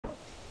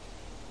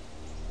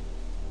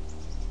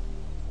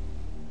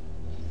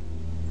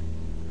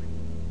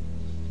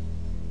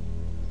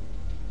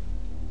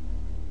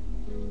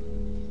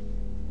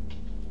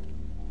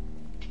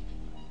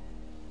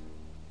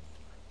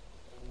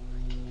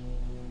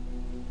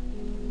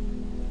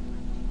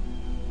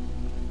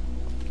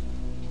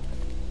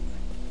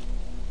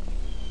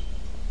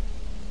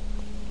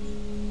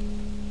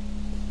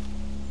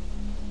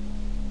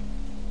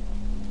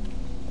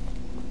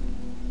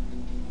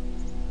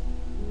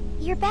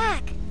your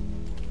back.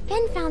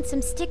 Ben found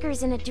some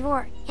stickers in a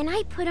drawer, and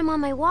I put them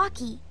on my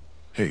walkie.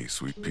 Hey,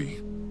 Sweet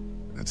Pea.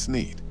 That's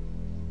neat.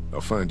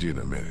 I'll find you in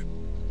a minute.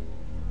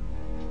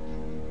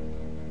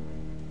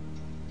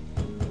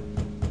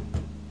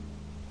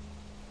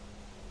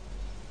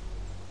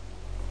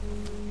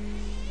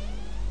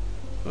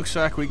 Looks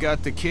like we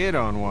got the kid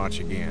on watch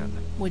again.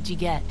 What'd you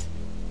get?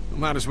 We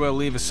might as well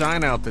leave a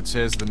sign out that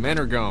says the men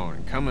are gone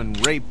and come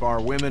and rape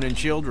our women and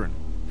children.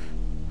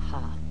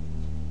 Huh.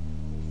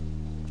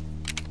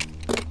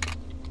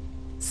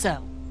 So,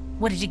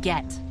 what did you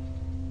get?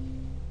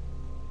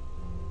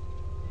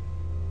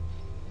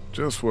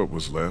 Just what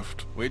was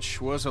left.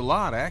 Which was a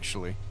lot,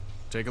 actually.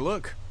 Take a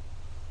look.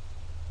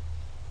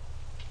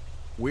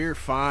 We're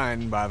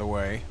fine, by the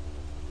way.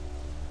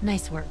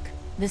 Nice work.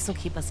 This'll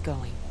keep us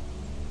going.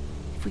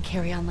 If we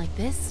carry on like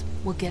this,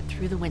 we'll get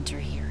through the winter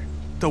here.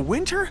 The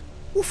winter?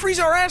 We'll freeze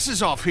our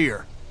asses off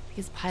here!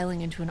 Because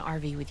piling into an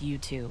RV with you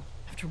two,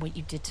 after what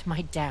you did to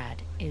my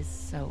dad, is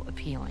so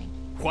appealing.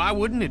 Why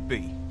wouldn't it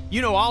be?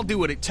 You know I'll do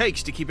what it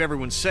takes to keep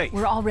everyone safe.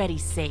 We're already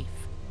safe.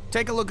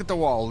 Take a look at the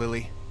wall,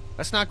 Lily.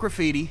 That's not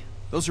graffiti.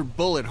 Those are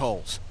bullet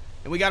holes.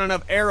 And we got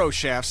enough arrow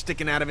shafts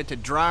sticking out of it to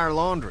dry our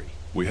laundry.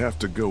 We have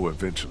to go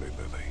eventually,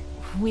 Lily.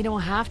 We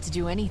don't have to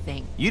do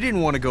anything. You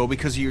didn't want to go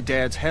because of your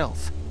dad's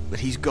health, but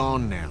he's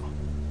gone now.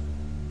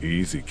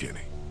 Easy,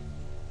 Kenny.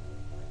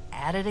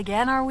 At it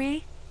again, are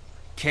we?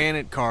 Can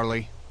it,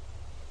 Carly?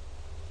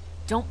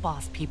 Don't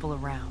boss people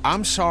around.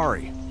 I'm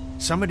sorry.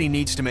 Somebody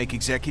needs to make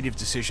executive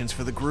decisions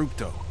for the group,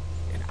 though.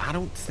 And I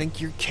don't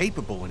think you're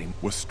capable anymore.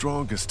 We're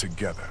strongest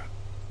together.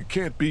 It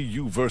can't be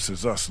you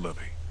versus us,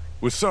 Lily.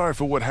 We're sorry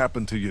for what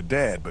happened to your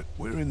dad, but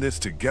we're in this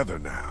together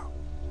now.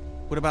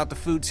 What about the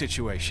food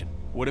situation?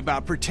 What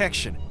about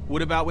protection?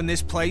 What about when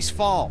this place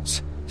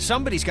falls?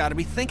 Somebody's got to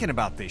be thinking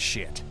about this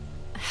shit.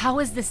 How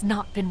has this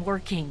not been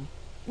working?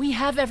 We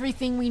have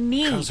everything we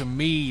need. Because of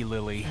me,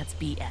 Lily. That's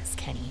BS,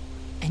 Kenny.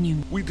 And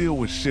you... We deal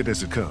with shit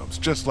as it comes,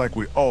 just like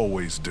we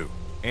always do.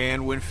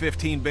 And when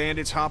 15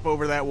 bandits hop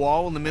over that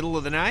wall in the middle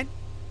of the night?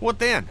 What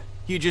then?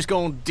 You just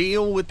gonna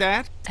deal with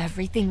that?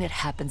 Everything that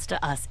happens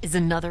to us is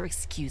another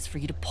excuse for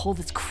you to pull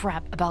this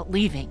crap about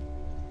leaving.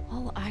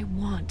 All I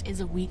want is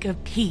a week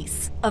of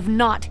peace, of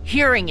not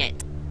hearing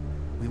it.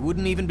 We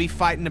wouldn't even be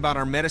fighting about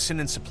our medicine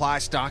and supply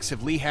stocks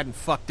if Lee hadn't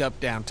fucked up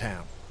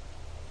downtown.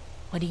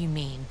 What do you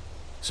mean?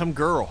 Some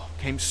girl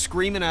came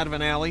screaming out of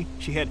an alley.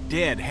 She had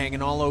dead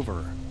hanging all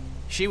over her.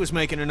 She was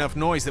making enough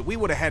noise that we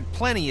would have had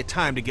plenty of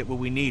time to get what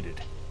we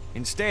needed.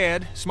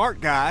 Instead,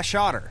 smart guy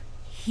shot her.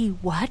 He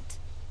what?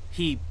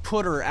 He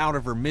put her out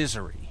of her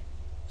misery.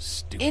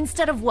 Stupid.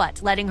 Instead of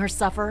what? Letting her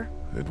suffer?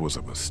 It was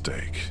a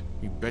mistake.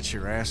 You bet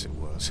your ass it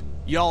was.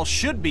 Y'all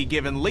should be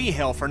giving Lee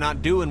hell for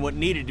not doing what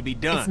needed to be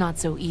done. It's not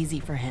so easy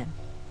for him.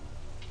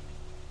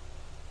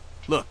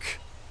 Look,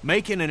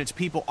 Macon and its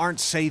people aren't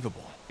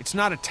savable. It's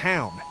not a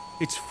town.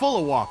 It's full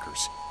of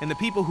walkers, and the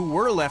people who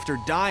were left are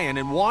dying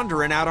and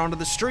wandering out onto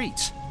the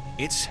streets.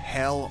 It's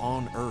hell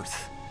on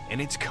earth, and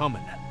it's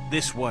coming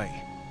this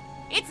way.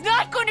 It's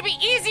not going to be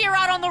easier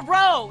out on the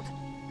road!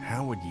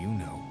 How would you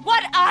know?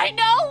 What I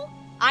know?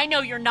 I know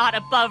you're not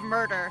above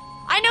murder.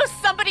 I know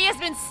somebody has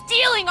been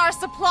stealing our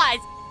supplies.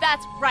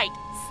 That's right,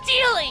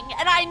 stealing!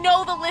 And I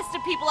know the list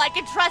of people I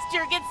can trust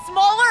here gets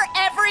smaller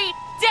every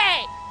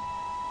day!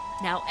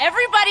 Now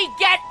everybody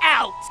get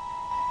out!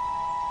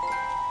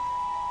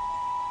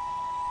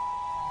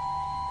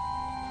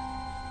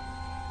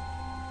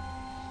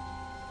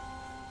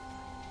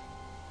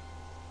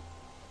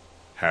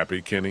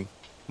 Happy, Kenny?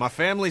 My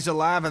family's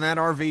alive and that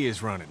RV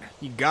is running.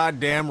 You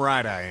goddamn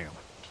right I am.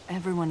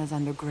 Everyone is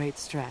under great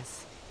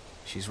stress.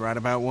 She's right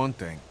about one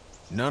thing.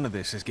 None of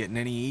this is getting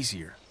any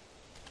easier.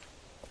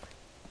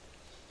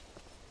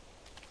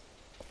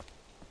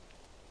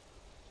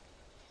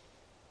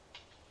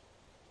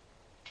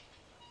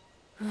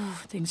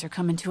 Things are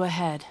coming to a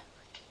head.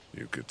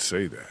 You could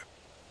say that.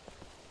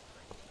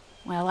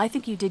 Well, I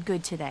think you did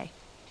good today.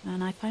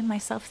 And I find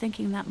myself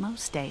thinking that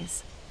most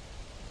days.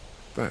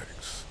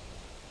 Thanks.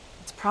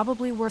 It's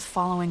probably worth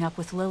following up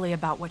with Lily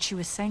about what she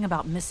was saying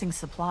about missing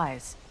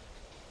supplies.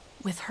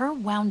 With her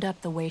wound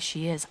up the way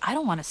she is, I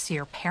don't want to see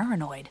her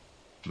paranoid.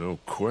 No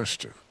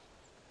question.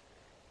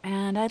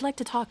 And I'd like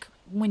to talk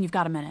when you've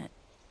got a minute.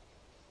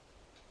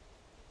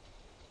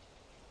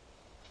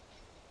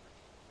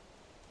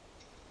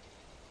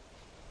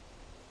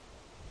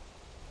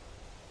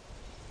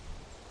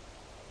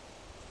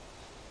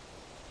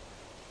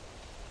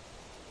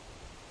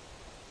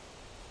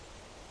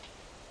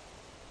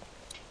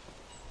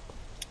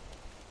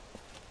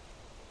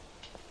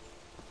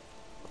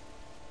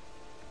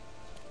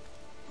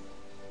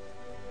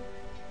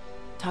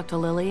 Talk to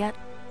Lily yet?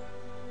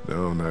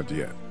 No, not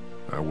yet.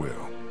 I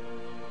will.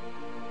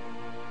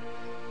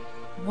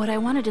 What I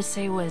wanted to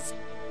say was,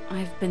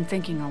 I've been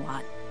thinking a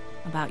lot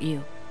about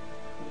you.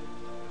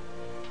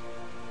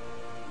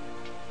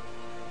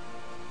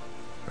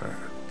 I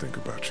think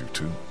about you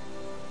too.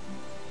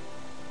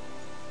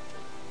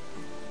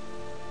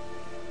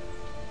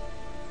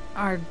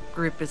 Our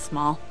group is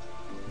small.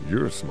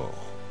 You're small.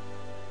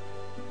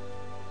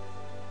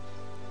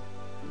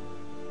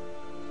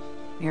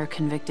 You're a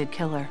convicted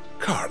killer.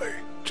 Carly,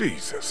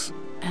 Jesus.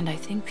 And I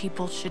think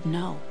people should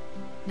know.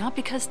 Not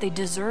because they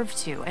deserve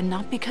to, and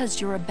not because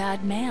you're a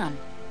bad man.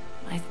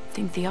 I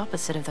think the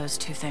opposite of those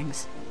two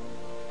things.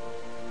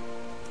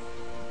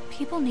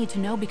 People need to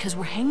know because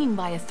we're hanging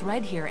by a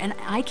thread here, and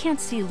I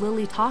can't see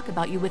Lily talk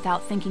about you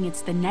without thinking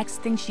it's the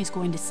next thing she's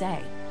going to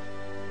say.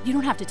 You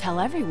don't have to tell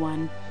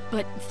everyone,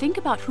 but think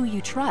about who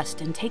you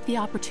trust and take the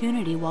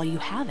opportunity while you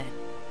have it.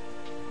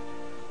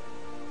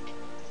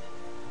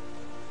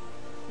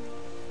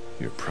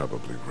 You're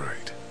probably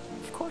right.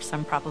 Of course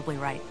I'm probably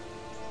right.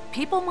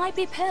 People might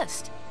be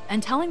pissed,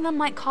 and telling them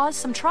might cause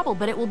some trouble,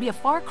 but it will be a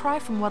far cry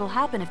from what'll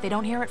happen if they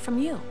don't hear it from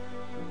you.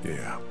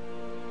 Yeah.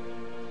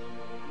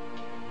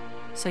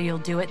 So you'll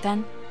do it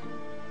then?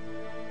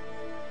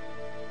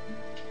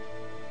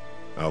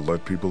 I'll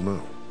let people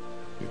know.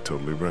 You're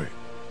totally right.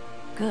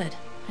 Good.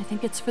 I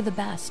think it's for the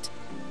best.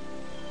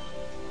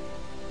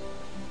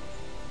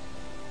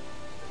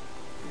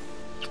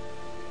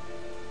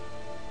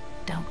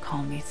 Don't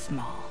call me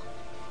small.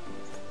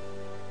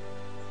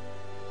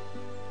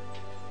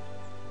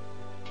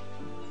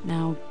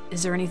 Now,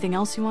 is there anything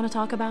else you want to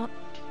talk about?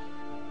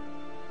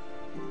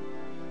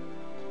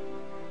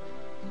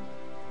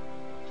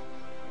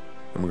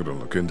 I'm gonna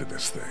look into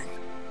this thing.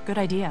 Good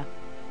idea.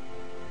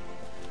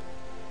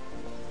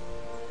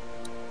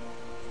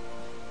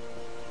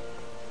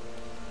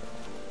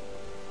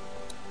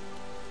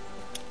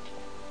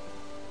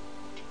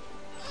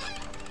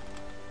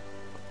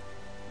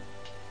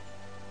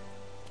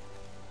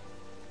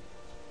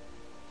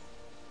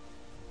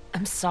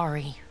 I'm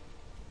sorry.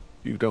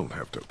 You don't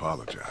have to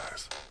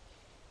apologize.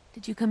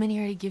 Did you come in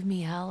here to give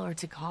me hell or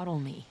to coddle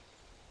me?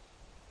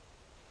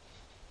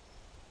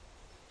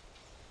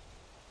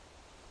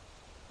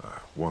 I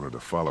wanted to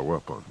follow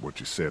up on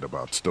what you said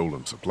about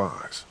stolen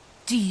supplies.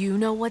 Do you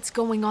know what's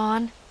going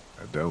on?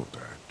 I don't.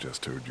 I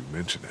just heard you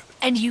mention it.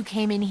 And you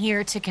came in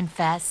here to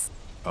confess?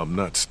 I'm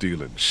not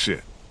stealing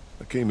shit.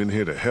 I came in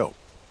here to help.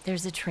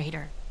 There's a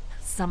traitor.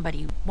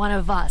 Somebody, one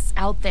of us,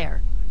 out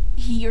there.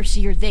 He or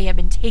she or they have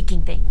been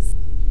taking things.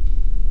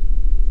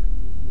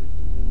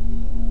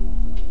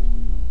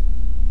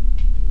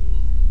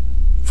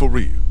 For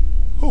real?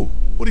 Who?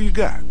 What do you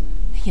got?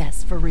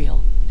 Yes, for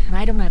real. And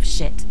I don't have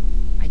shit.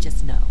 I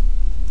just know.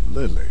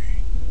 Lily.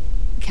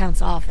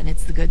 Counts off and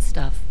it's the good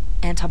stuff.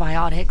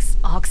 Antibiotics,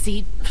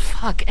 oxy,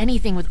 fuck,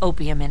 anything with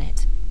opium in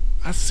it.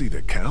 I see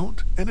the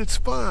count, and it's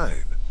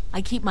fine.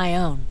 I keep my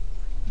own.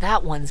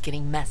 That one's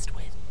getting messed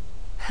with.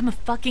 I'm a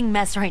fucking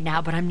mess right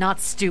now, but I'm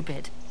not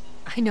stupid.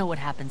 I know what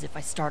happens if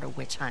I start a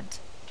witch hunt.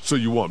 So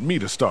you want me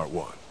to start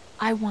one?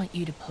 I want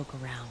you to poke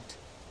around.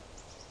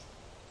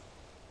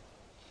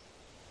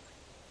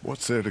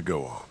 What's there to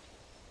go on?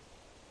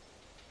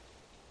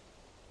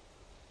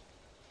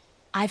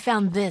 I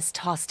found this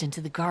tossed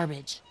into the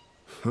garbage.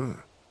 Huh.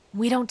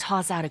 We don't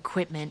toss out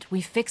equipment, we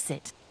fix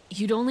it.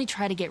 You'd only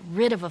try to get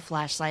rid of a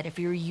flashlight if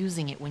you were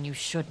using it when you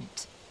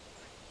shouldn't.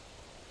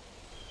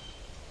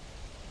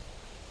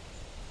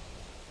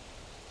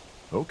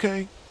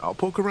 Okay, I'll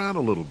poke around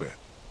a little bit.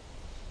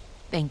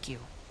 Thank you.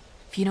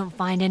 If you don't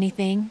find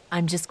anything,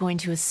 I'm just going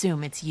to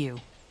assume it's you.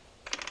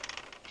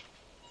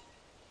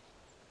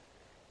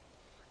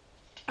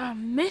 A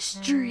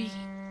mystery.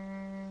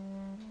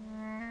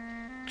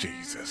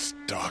 Jesus,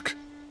 Doc.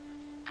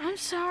 I'm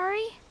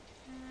sorry.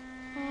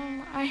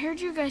 I heard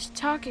you guys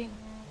talking.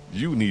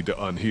 You need to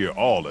unhear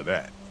all of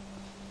that.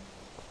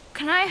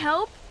 Can I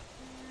help?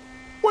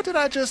 What did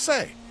I just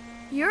say?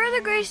 You're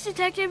the Grace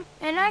Detective,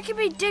 and I can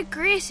be Dick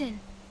Grayson,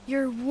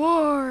 your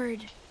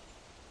ward.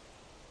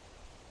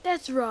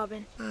 That's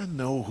Robin. I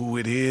know who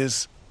it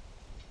is.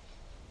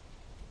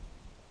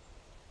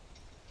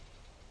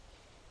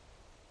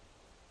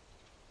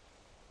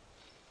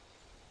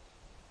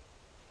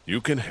 You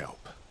can help.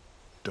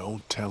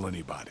 Don't tell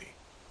anybody.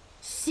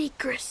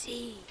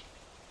 Secrecy.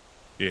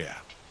 Yeah,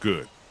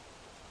 good.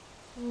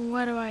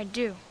 What do I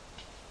do?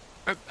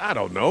 I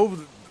don't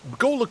know.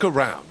 Go look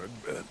around.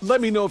 Let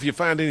me know if you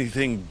find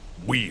anything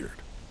weird.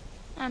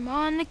 I'm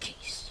on the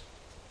case.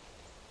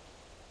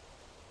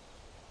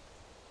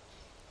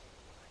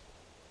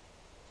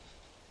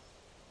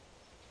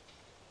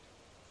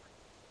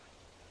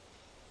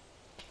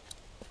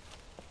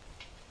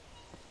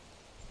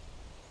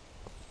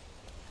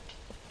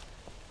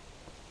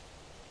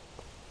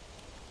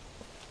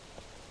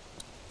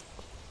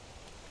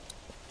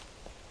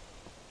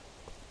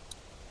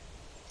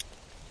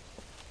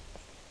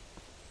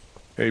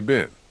 Hey,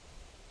 Ben.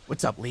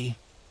 What's up, Lee?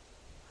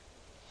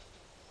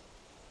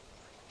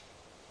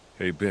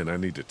 Hey, Ben, I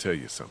need to tell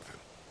you something.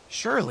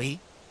 Surely.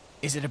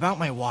 Is it about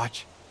my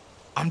watch?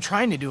 I'm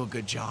trying to do a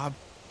good job.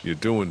 You're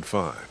doing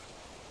fine.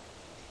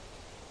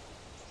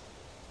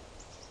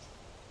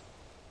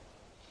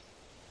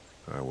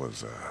 I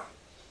was,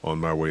 on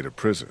my way to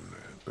prison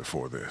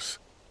before this.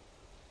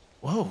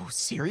 Whoa,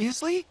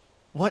 seriously?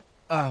 What,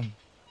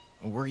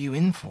 were you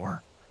in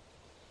for?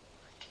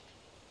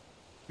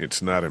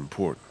 It's not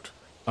important.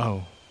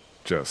 Oh.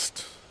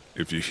 Just,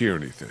 if you hear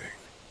anything,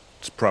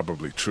 it's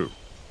probably true.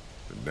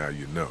 And now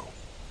you know.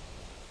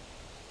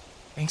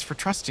 Thanks for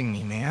trusting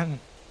me, man.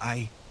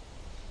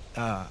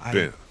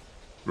 Ben,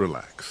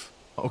 relax.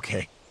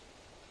 Okay.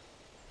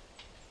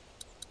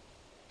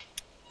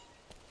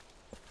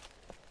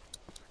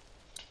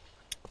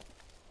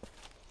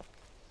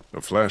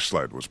 The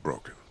flashlight was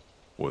broken.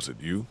 Was it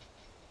you?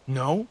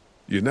 No?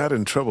 You're not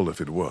in trouble if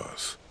it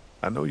was.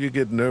 I know you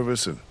get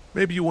nervous and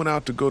maybe you went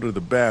out to go to the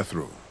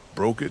bathroom,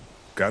 broke it,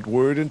 got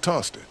word and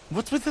tossed it.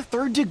 What's with the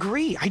third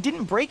degree? I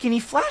didn't break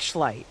any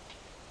flashlight.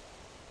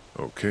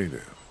 Okay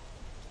then.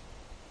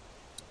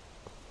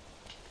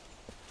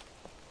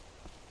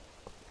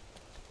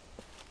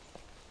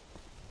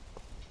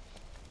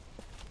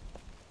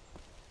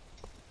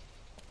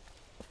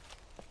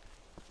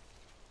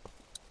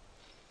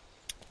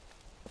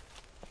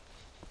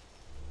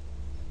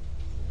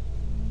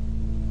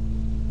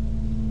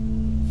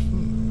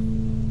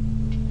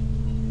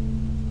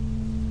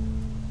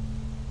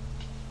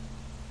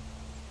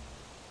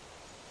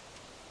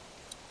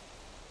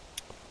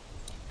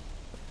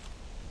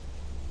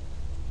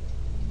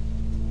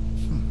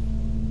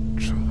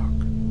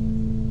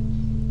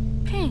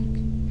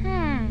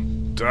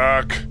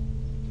 Doc.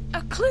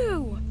 A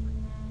clue.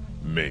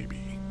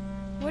 Maybe.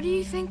 What do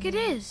you think it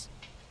is?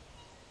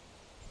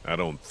 I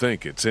don't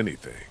think it's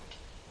anything.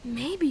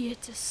 Maybe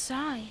it's a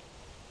sign.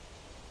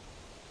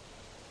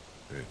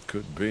 It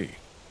could be.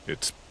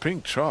 It's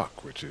pink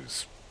chalk, which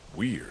is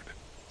weird.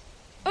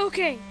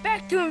 Okay,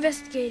 back to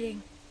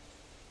investigating.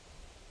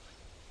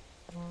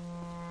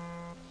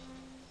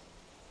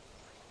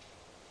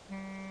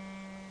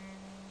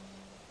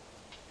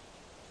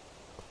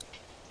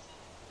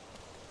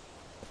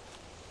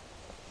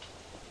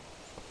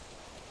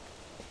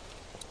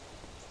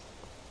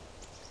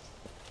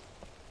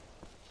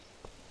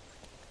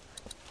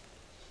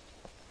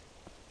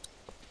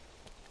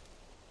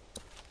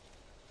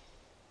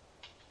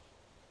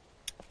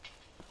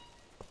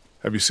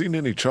 Have you seen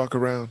any chalk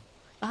around?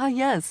 Ah,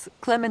 yes.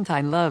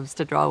 Clementine loves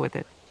to draw with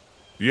it.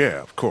 Yeah,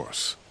 of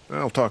course.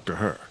 I'll talk to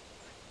her.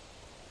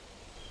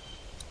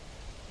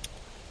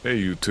 Hey,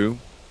 you two.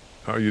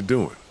 How you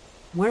doing?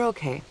 We're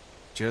okay.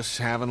 Just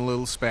having a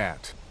little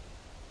spat.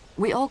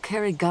 We all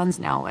carry guns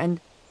now, and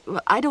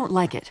I don't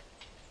like it.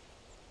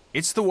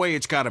 It's the way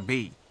it's gotta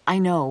be. I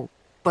know,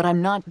 but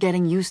I'm not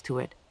getting used to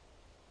it.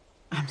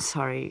 I'm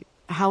sorry.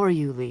 How are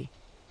you, Lee?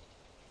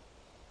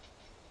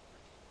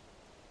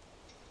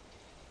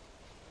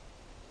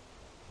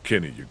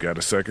 Kenny, you got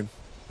a second?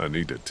 I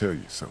need to tell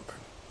you something.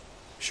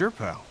 Sure,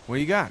 pal. What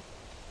you got?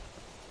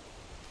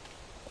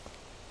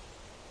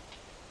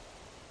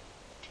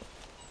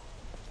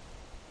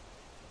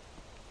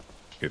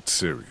 It's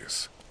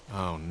serious.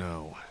 Oh,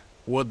 no.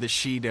 What'd the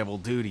she-devil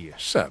do to you?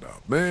 Shut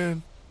up,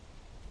 man.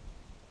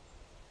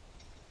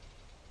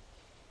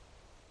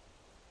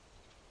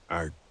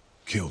 I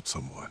killed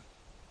someone.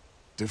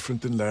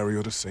 Different than Larry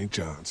or the St.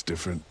 John's.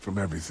 Different from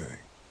everything.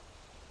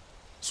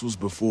 This was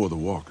before the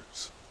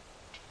walkers.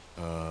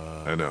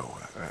 I know.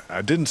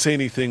 I didn't say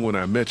anything when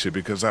I met you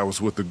because I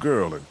was with the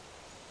girl and,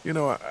 you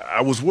know,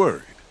 I was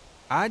worried.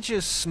 I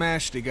just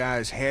smashed a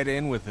guy's head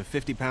in with a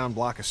 50-pound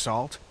block of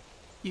salt.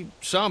 You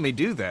saw me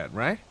do that,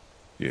 right?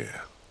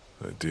 Yeah,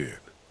 I did.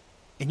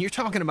 And you're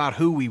talking about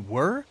who we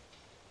were?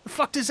 The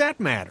fuck does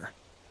that matter?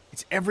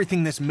 It's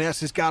everything this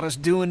mess has got us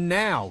doing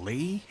now,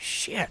 Lee.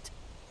 Shit.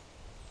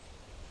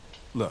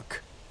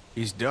 Look,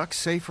 is Duck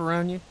safe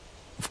around you?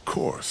 Of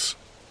course.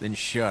 Then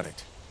shut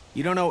it.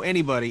 You don't owe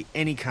anybody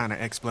any kind of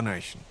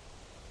explanation.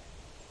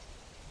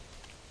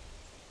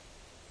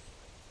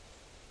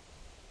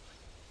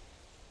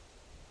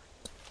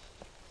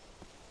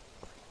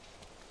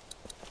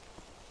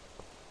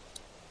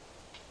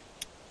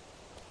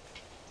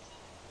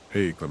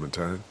 Hey,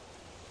 Clementine.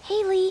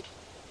 Haley.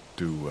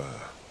 Do,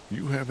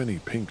 you have any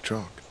pink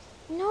chalk?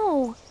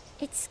 No,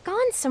 it's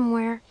gone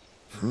somewhere.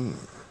 Do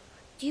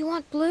you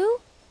want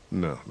blue?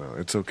 No,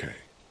 it's okay.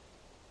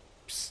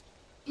 Psst,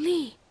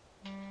 Lee.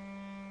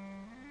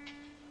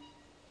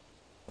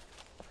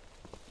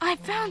 I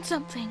found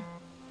something.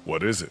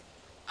 What is it?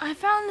 I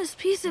found this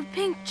piece of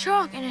pink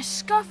chalk and a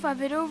scuff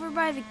of it over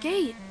by the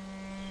gate.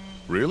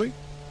 Really?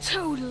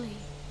 Totally.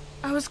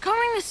 I was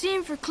combing the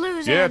scene for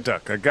clues Yeah, and...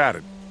 Duck, I got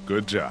it.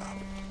 Good job.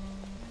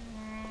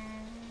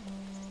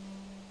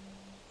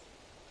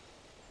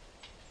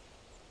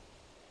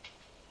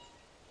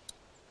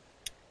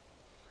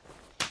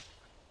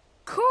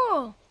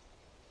 Cool.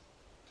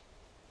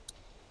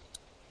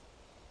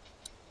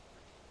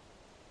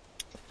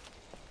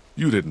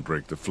 You didn't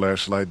break the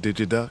flashlight, did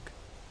you, Duck?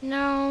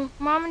 No,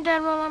 Mom and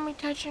Dad won't let me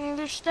touch any of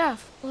their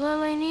stuff.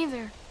 Lily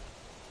neither.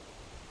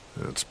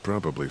 That's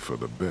probably for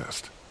the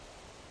best.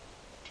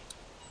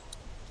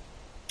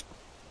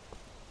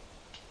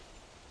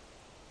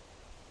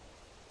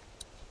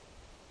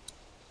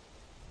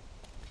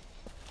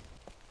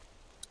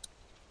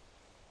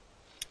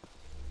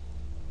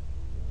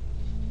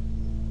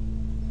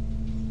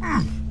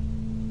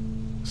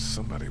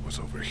 Somebody was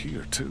over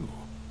here, too.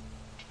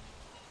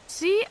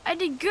 See? I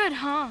did good,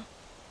 huh?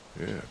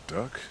 Yeah,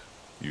 Duck,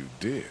 you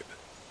did.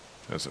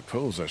 I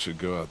suppose I should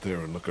go out there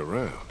and look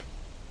around.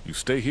 You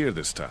stay here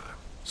this time.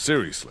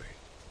 Seriously.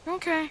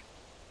 Okay.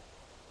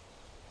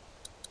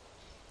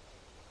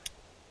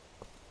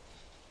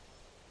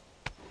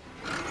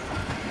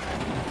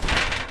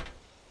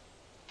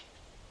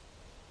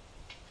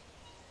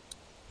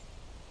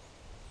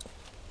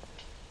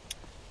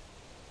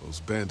 Those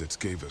bandits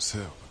gave us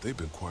hell, but they've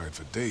been quiet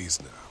for days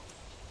now.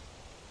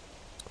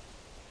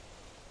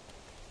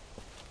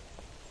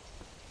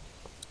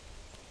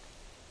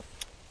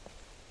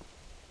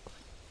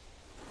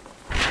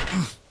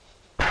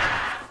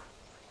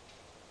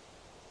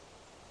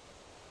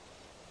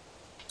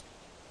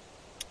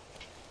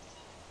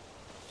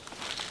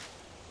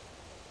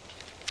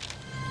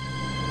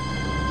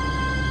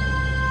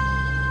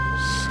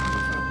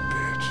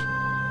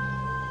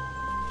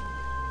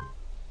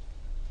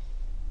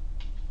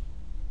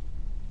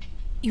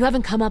 You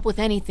haven't come up with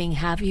anything,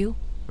 have you?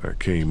 I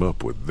came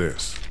up with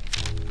this.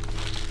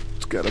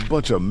 It's got a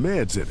bunch of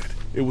meds in it.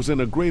 It was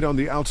in a grate on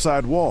the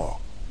outside wall,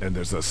 and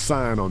there's a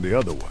sign on the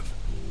other one.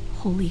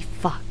 Holy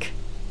fuck.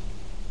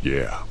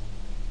 Yeah.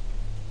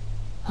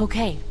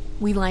 Okay,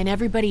 we line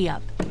everybody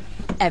up.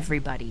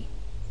 Everybody.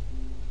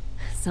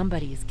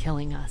 Somebody is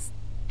killing us.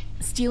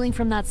 Stealing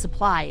from that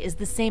supply is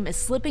the same as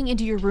slipping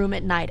into your room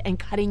at night and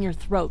cutting your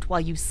throat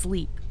while you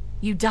sleep.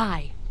 You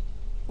die.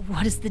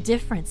 What is the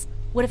difference?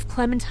 What if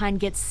Clementine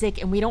gets sick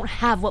and we don't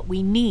have what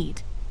we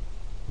need?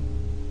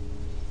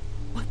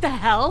 What the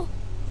hell?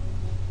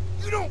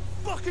 You don't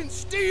fucking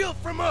steal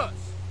from us!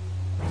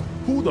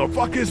 Who the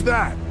fuck is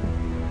that?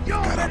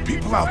 Y'all Got our better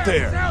people get out your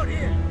there. asses out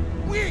here.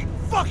 We ain't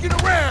fucking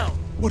around!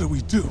 What do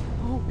we do?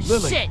 Oh,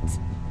 Lily. shit!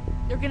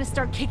 They're gonna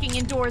start kicking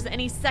in doors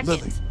any second.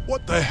 Lily,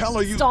 what the hell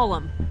are you— Stall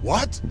them.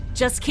 What?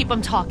 Just keep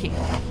him talking.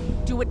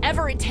 Do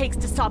whatever it takes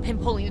to stop him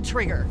pulling the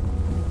trigger.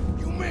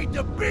 You made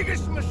the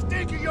biggest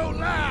mistake of your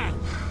life!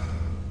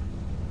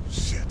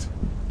 Shit.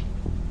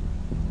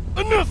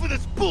 Enough of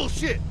this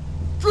bullshit!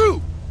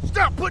 Drew,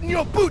 stop putting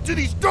your boot to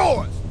these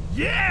doors!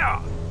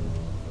 Yeah!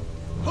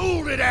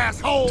 Hold it,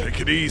 asshole!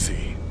 Take it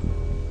easy.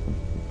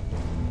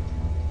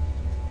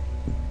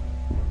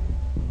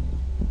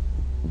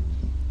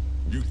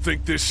 You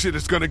think this shit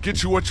is gonna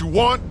get you what you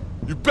want?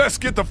 You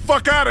best get the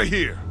fuck out of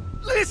here!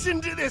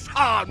 Listen to this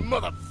hard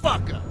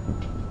motherfucker!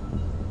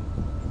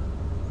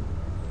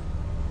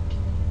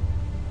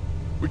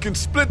 We can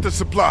split the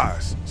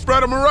supplies,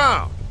 spread them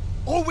around.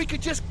 Or we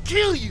could just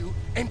kill you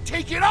and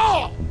take it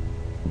all!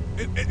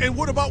 And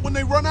what about when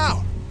they run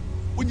out?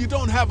 When you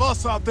don't have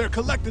us out there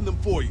collecting them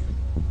for you?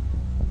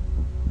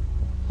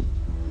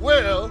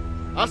 Well,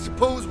 I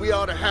suppose we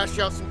ought to hash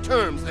out some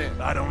terms then.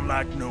 I don't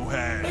like no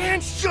hash.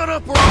 Man, shut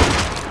up or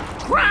I'll—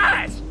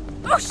 Christ!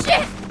 Oh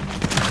shit!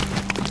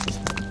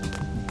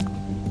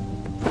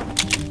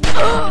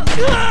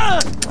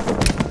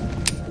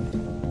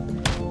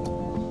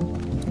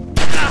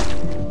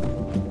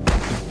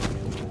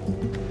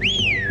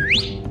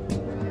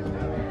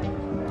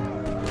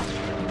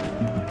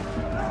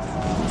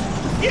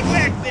 Get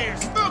back there!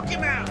 Smoke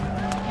him out!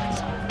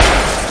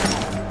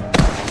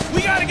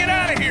 We gotta get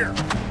out of here!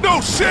 No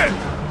shit!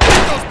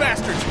 Get those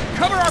bastards!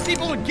 Cover our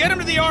people and get them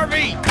to the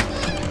RV!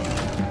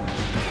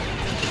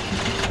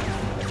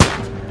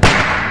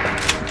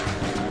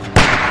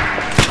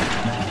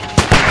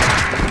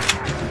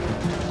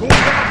 Go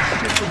down,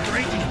 shit with your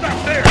ain't stop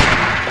there!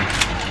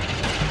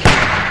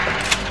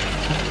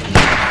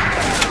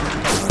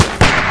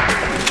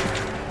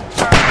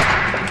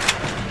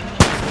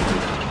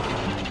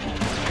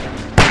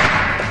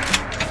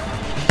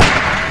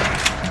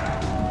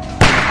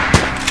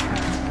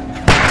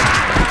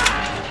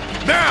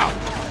 Now!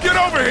 Get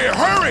over here!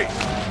 Hurry!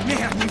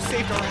 Man, you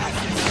saved our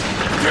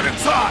asses! Get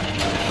inside!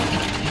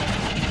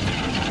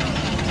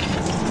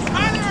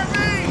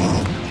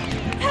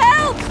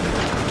 Help!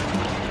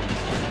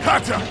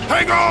 Katja,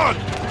 hang on!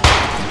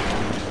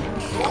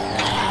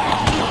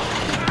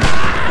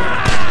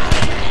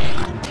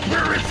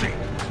 Where is he?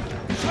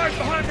 He's right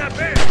behind that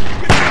van!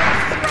 Get your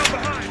asses around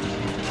behind!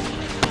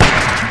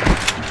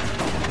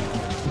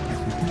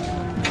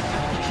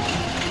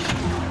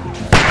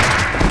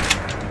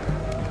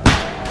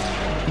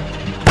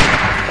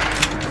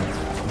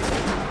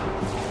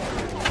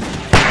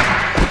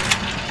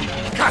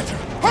 Katja,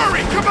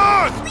 hurry! Come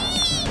on!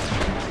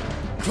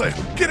 Cliff,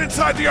 get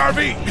inside the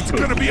RV! It's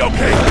gonna be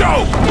okay!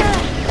 Go!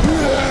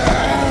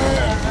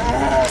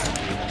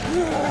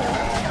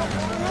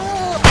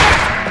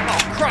 Oh,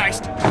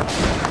 Christ!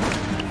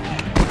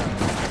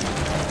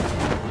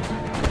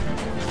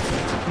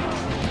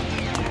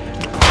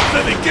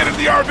 Lily, get in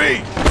the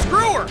RV!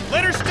 Screw her!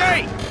 Let her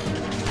stay!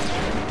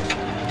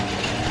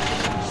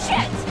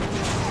 Shit!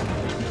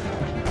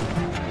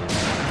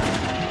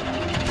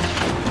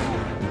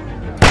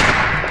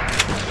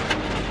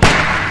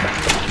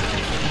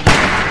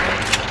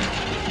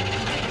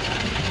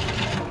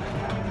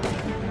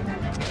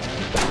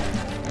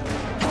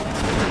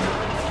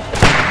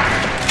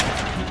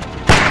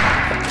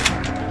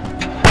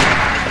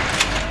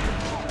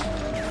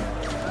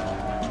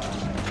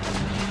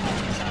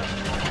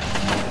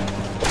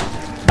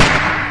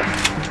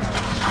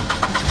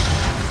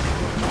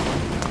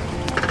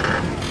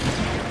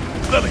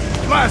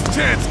 Last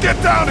chance,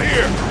 get down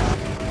here!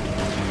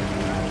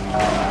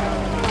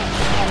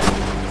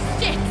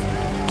 Shit!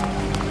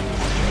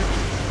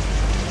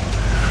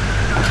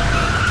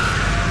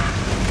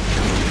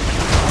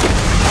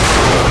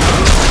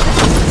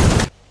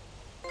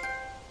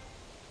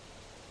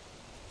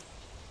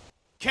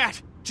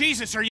 Cat, Jesus, are you